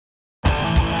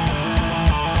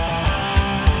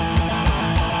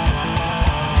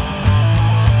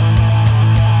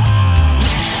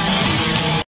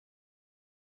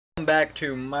Back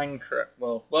to Minecraft.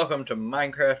 Well, welcome to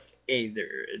Minecraft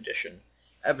Aether Edition,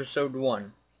 Episode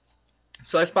 1.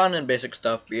 So I spawned in basic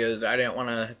stuff because I didn't want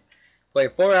to play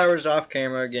 4 hours off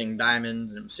camera getting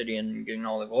diamonds and obsidian and getting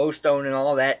all the glowstone and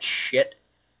all that shit.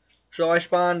 So I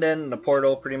spawned in the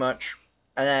portal pretty much,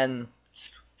 and then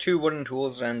 2 wooden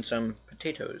tools and some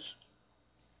potatoes.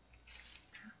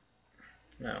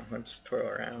 Now, let's twirl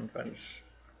around.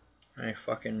 I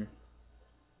fucking...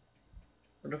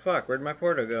 What the fuck? Where'd my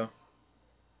portal go?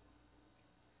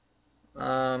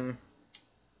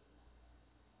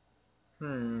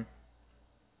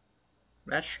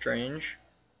 That's strange.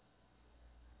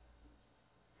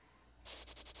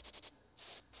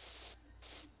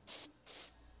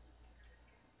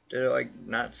 Did it, like,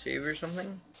 not save or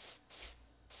something?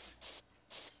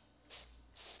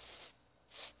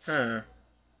 Huh.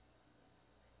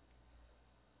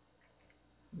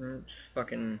 It's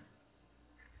fucking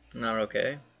not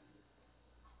okay.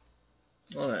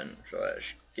 Well then,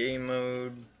 slash game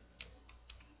mode.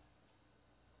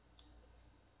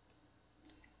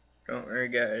 Don't worry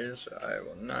guys, I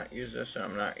will not use this, and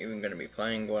I'm not even going to be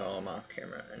playing while I'm off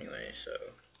camera anyway, so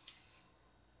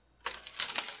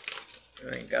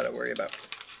I ain't got to worry about.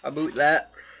 I'll boot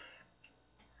that.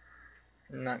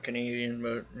 I'm not Canadian,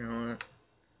 but you know what,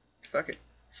 fuck it.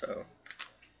 So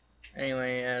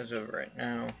anyway, as of right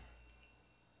now,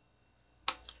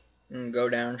 I'm going to go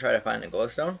down and try to find the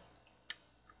glowstone.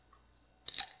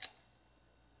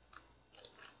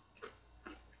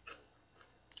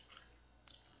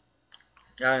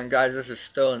 And guys, this is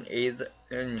still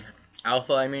in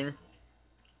alpha, I mean.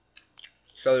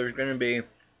 So there's gonna be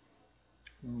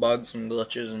bugs and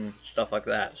glitches and stuff like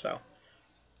that, so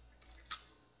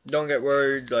don't get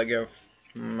worried like if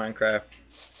Minecraft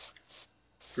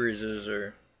freezes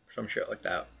or some shit like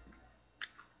that.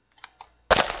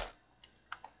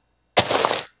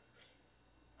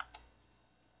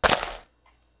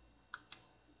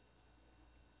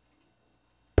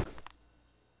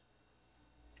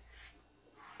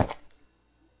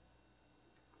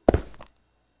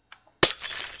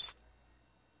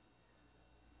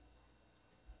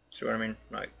 See what I mean?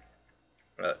 Like,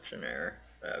 that's an error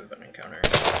that I've been encountering.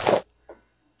 I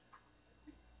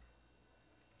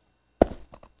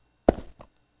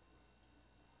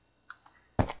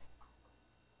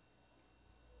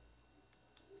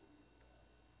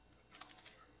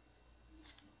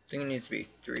think it needs to be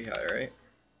 3 high, right?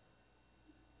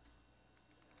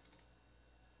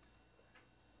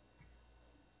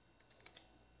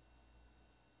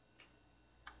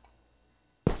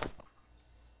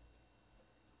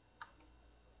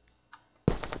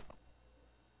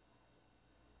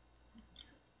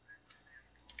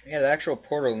 Yeah, the actual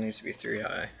portal needs to be 3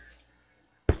 high,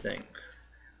 I think.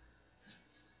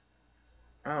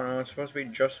 I don't know, it's supposed to be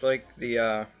just like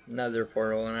the nether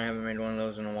portal, and I haven't made one of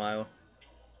those in a while.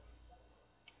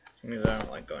 Because I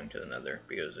don't like going to the nether,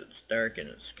 because it's dark and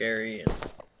it's scary, and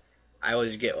I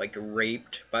always get like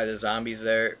raped by the zombies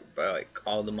there, by like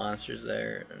all the monsters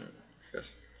there, and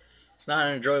it's not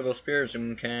an enjoyable experience,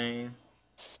 okay?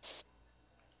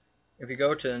 If you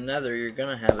go to the nether, you're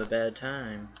gonna have a bad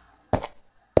time.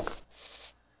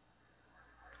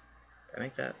 Did I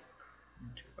make that?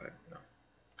 2, 5, no.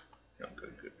 No,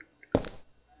 good.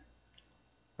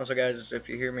 Also guys, if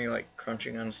you hear me like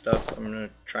crunching on stuff, I'm gonna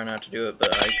try not to do it, but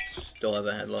I still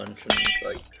haven't had lunch, and it's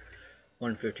like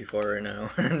 1:54 right now.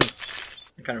 I'm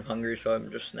kind of hungry, so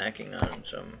I'm just snacking on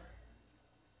some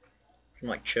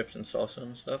like chips and salsa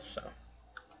and stuff, so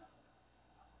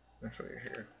that's what you're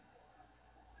here.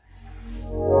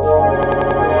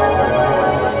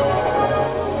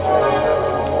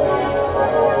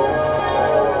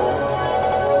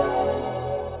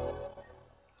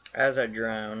 As I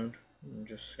drowned, I'm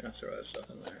just gonna throw that stuff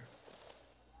in there.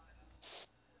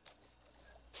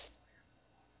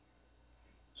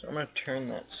 So I'm gonna turn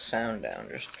that sound down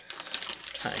just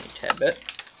a tiny tad bit.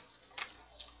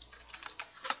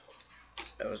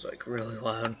 That was like really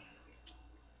loud.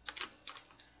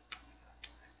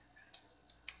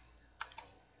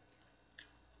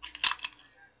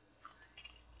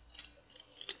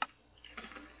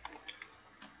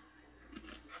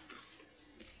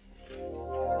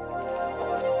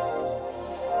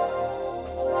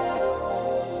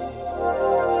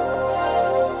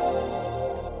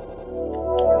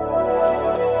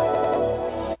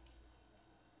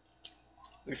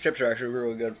 These chips are actually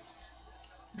really good.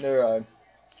 They're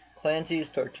Clancy's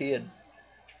tortilla.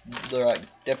 They're like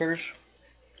dippers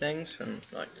things, and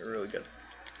like they're really good.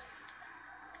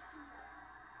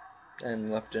 And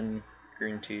Lipton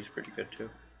green tea is pretty good too.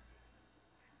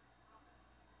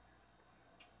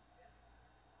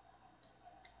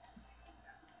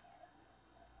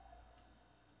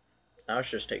 Now it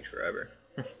just takes forever.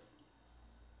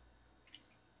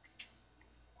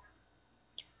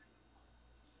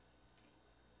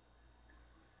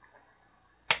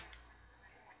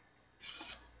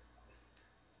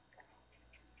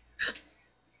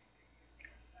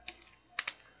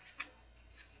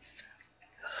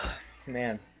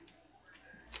 Man.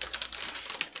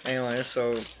 Anyway,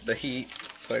 so the Heat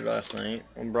played last night.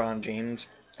 LeBron James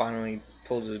finally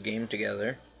pulled his game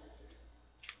together.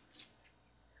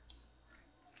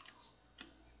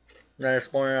 Then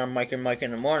this morning on Mike and Mike in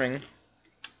the morning,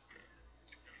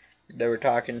 they were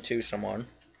talking to someone,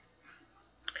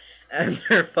 and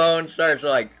their phone starts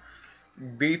like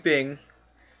beeping,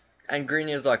 and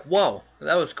Greeny is like, "Whoa,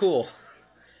 that was cool."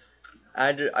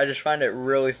 I just find it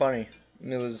really funny.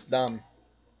 It was dumb.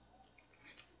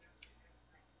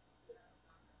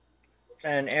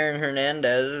 And Aaron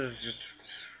Hernandez is just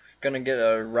gonna get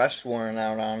a arrest warrant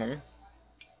out on him.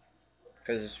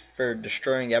 Because for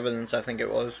destroying evidence, I think it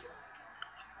was.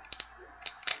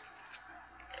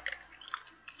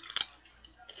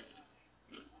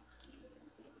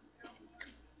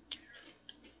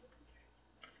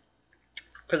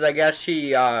 Because I guess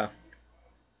he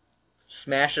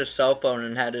smashed his cell phone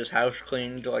and had his house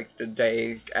cleaned like the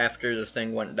day after the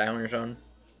thing went down or something.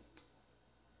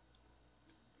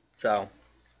 So,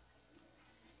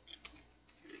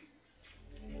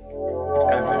 it's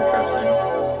kind of interesting.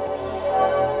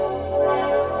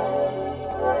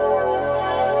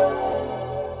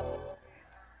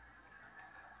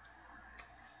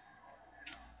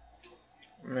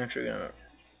 I'm actually gonna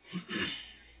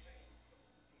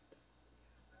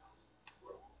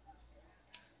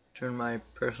turn my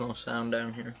personal sound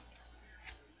down here,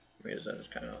 because that's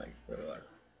kind of like really loud.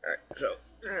 Alright, so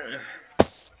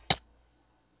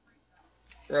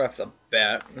right off the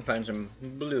bat, we find some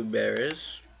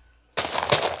blueberries.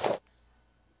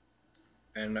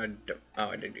 And I don't, oh,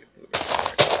 I did get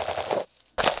blueberries.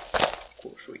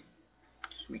 Cool, sweet.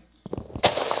 Sweet.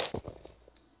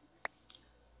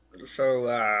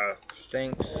 So,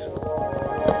 thanks.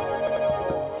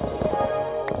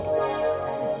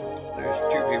 There's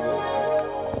two people.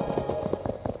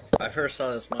 I first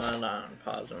saw this mod on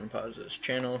Pause and Pause's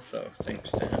channel, so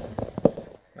thanks to him.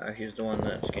 He's the one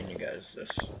that's getting you guys this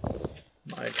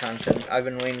modded content. I've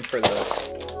been waiting for the,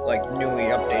 like, newly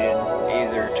updated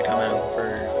Aether to come out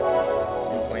for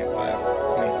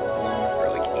 1.5.1 for,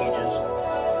 like, ages.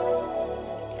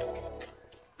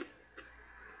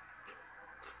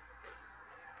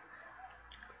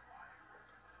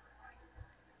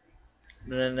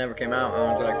 And then it never came out, and I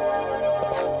was like,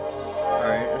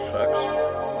 alright, this sucks.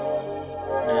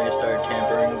 And then I started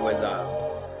tampering with,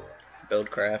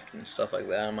 Buildcraft and stuff like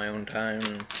that on my own time.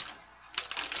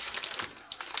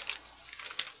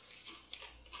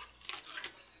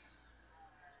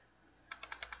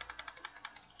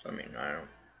 So I mean, I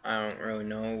don't really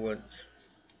know what's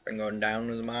been going down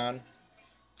with the mod.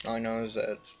 All I know is that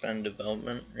it's been in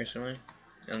development recently,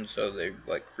 and so they've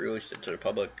like released it to the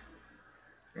public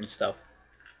and stuff.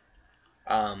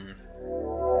 A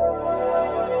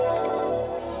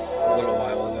little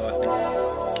while ago, I think.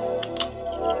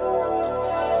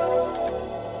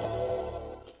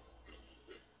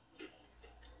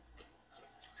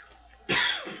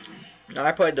 Now,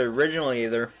 I played the original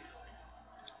Aether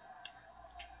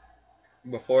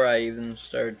before I even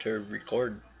started to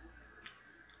record.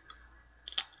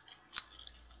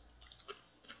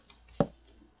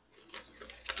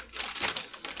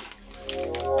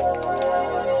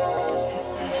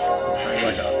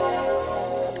 Like a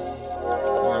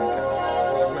long time.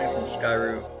 Well, made from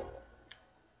Skyroot.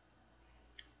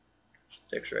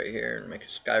 Sticks right here and make a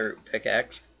Skyroot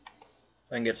pickaxe.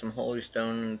 I can get some holy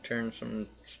stone and turn some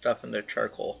stuff into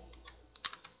charcoal.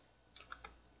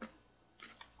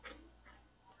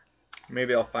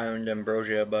 Maybe I'll find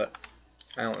ambrosia, but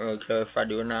I don't really care if I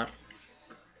do or not.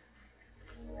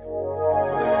 So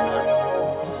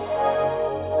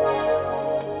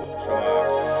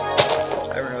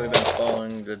I haven't really been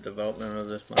following the development of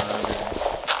this mod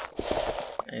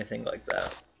or anything like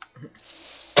that.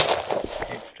 I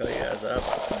hate to tell you guys that,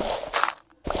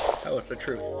 but oh, it's the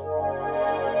truth.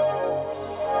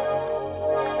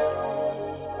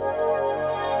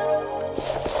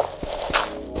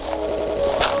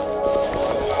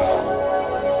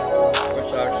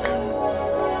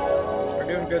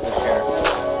 Good this year.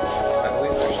 I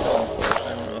believe they're still in first. I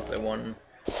don't know if they won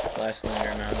last night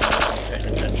or not. I'm not paying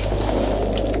attention.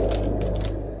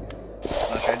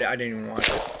 Actually, I didn't even watch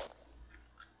it.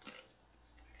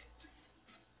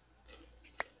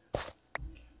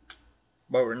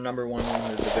 But we're number one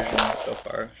in the division so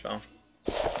far, so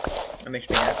that makes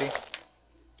me happy.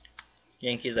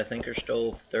 Yankees, I think, are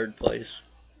still 3rd place,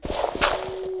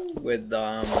 with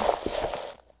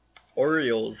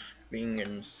Orioles being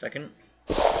in 2nd.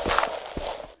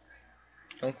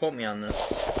 Don't quote me on this.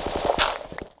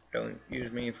 Don't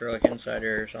use me for like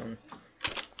insider or something,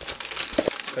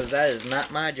 because that is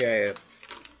not my job.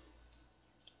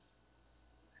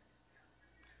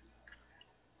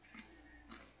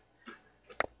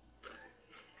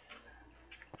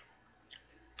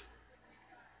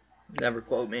 Never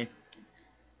quote me.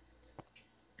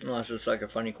 Unless it's like a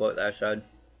funny quote that I said.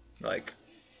 Like,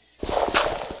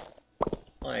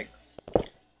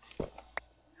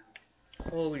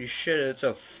 holy shit, it's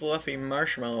a fluffy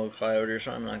marshmallow cloud or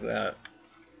something like that.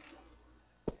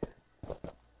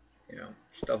 You know,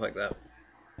 stuff like that.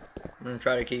 I'm gonna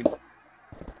try to keep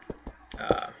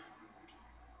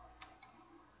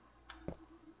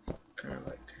kind of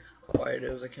like quiet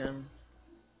as I can.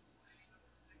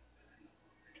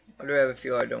 Why do I have a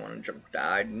feel I don't want to jump down?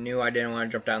 I knew I didn't want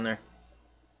to jump down there.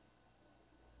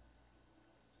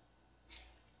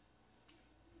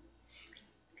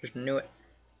 Just knew it.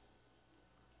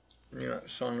 Knew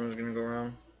that something was gonna go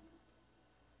wrong.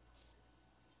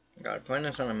 God, playing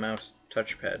this on a mouse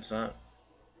touchpad's not.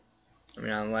 I mean,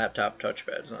 on a laptop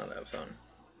touchpad's not that fun.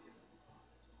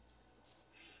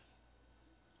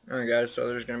 Alright guys, so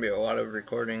there's gonna be a lot of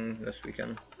recording this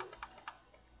weekend.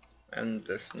 And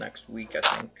this next week, I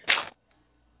think.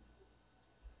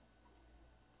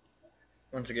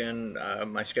 Once again,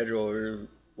 my schedule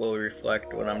will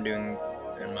reflect what I'm doing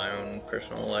in my own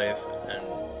personal life, and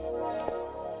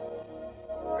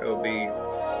it will be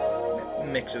a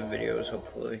mix of videos,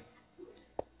 hopefully.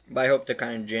 But I hope to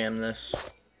kind of jam this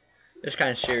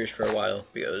kind of series for a while,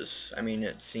 because, I mean,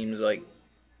 it seems like,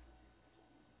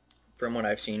 from what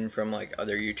I've seen from, like,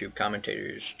 other YouTube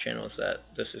commentators' channels, that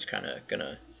this is kind of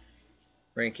gonna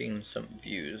ranking some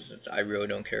views. I really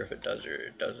don't care if it does or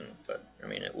it doesn't, but I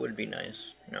mean, it would be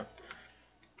nice, you know.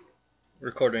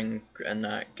 Recording and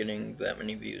not getting that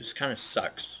many views kind of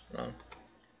sucks, you know?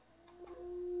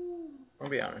 I'll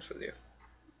be honest with you.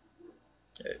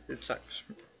 It sucks.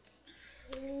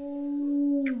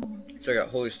 So I got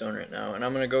Holy Stone right now, and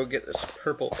I'm gonna go get this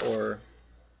purple ore.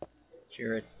 See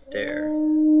right there. I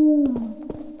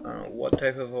don't know what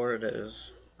type of ore it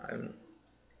is.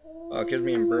 Oh, it gives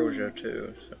me ambrosia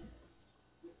too, so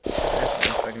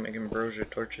I can make ambrosia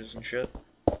torches and shit.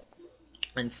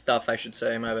 And stuff, I should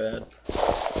say, my bad.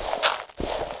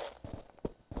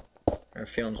 I have a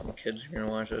feeling some kids are gonna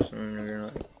watch this and they're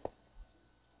gonna, like,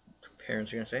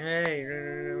 parents are gonna say, hey,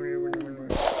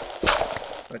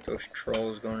 like those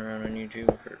trolls going around on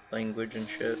YouTube for language and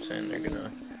shit, saying they're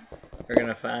gonna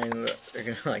find that they're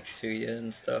gonna like sue you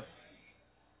and stuff.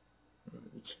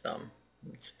 It's dumb.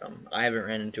 It's dumb. I haven't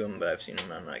ran into them, but I've seen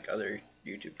them on like other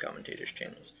YouTube commentators'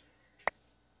 channels.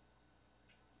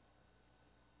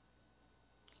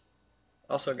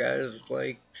 Also, guys,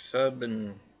 like, sub,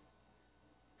 and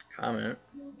comment,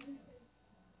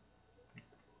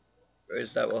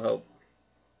 because that will help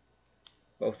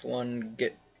both, one,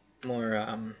 get more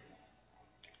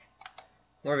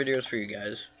videos for you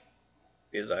guys,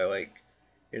 because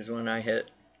when I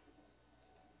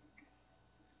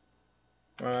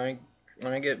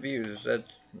get views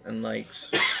and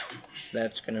likes,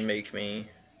 that's gonna make me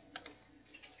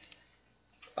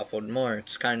upload more.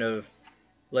 It's kind of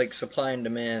like supply and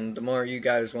demand. The more you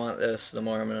guys want this, the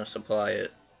more I'm gonna supply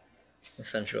it,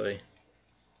 essentially.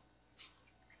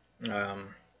 So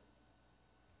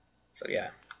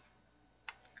yeah.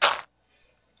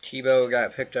 Tebow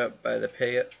got picked up by the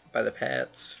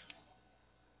Pats.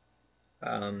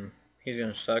 He's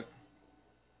gonna suck.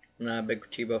 I'm not a big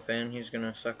Tebow fan. He's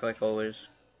gonna suck like always,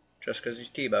 just because he's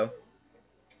Tebow.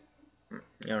 You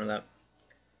know that.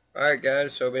 Alright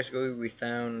guys, so basically we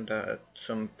found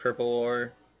some purple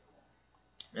ore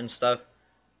and stuff.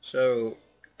 So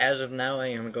as of now, I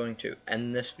am going to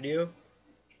end this video,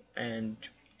 and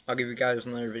I'll give you guys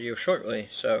another video shortly.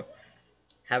 So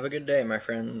have a good day, my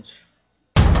friends.